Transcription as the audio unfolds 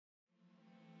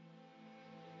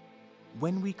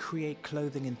When we create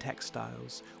clothing and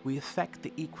textiles, we affect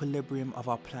the equilibrium of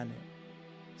our planet,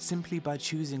 simply by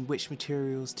choosing which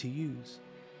materials to use.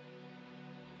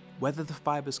 Whether the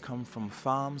fibers come from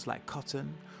farms like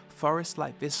cotton, forests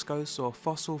like viscose, or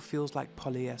fossil fuels like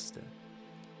polyester,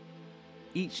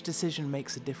 each decision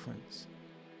makes a difference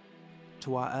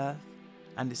to our Earth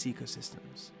and its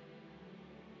ecosystems.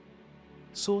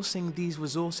 Sourcing these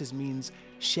resources means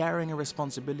sharing a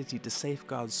responsibility to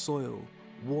safeguard soil,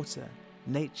 water,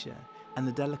 nature, and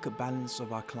the delicate balance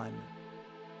of our climate.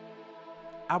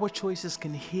 Our choices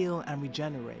can heal and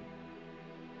regenerate,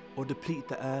 or deplete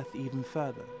the Earth even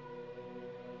further.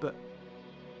 But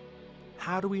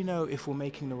how do we know if we're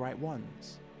making the right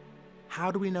ones?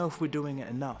 How do we know if we're doing it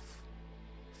enough,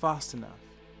 fast enough?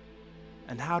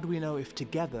 And how do we know if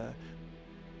together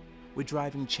we're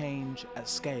driving change at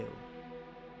scale?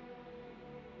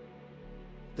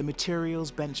 The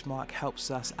materials benchmark helps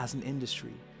us as an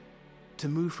industry to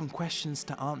move from questions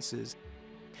to answers.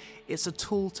 It's a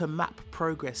tool to map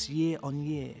progress year on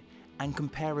year and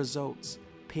compare results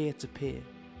peer to peer.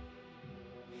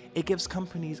 It gives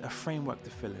companies a framework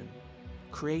to fill in,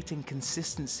 creating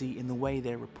consistency in the way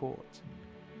they report.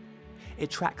 It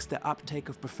tracks the uptake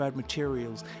of preferred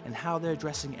materials and how they're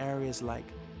addressing areas like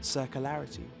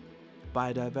circularity,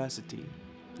 biodiversity,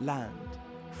 land,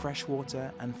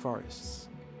 freshwater, and forests.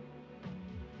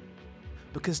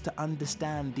 Because to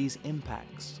understand these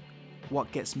impacts, what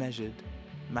gets measured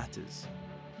matters.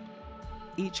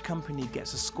 Each company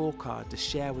gets a scorecard to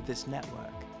share with its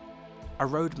network, a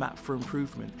roadmap for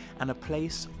improvement, and a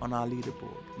place on our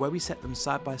leaderboard where we set them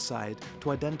side by side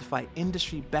to identify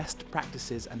industry best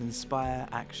practices and inspire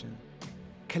action.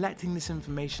 Collecting this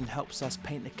information helps us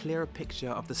paint a clearer picture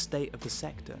of the state of the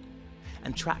sector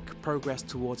and track progress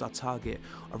towards our target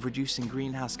of reducing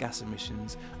greenhouse gas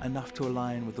emissions enough to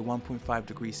align with the 1.5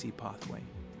 degree C pathway.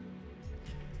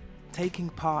 Taking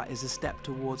part is a step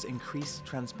towards increased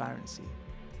transparency,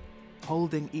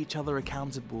 holding each other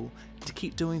accountable to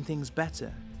keep doing things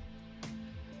better.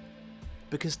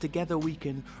 Because together we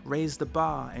can raise the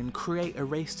bar and create a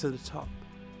race to the top,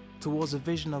 towards a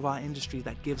vision of our industry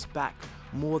that gives back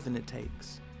more than it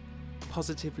takes,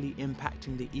 positively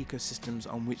impacting the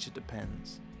ecosystems on which it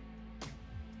depends.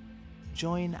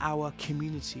 Join our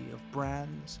community of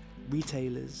brands,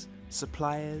 retailers,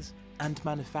 suppliers, and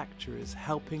manufacturers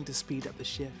helping to speed up the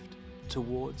shift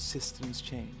towards systems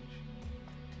change.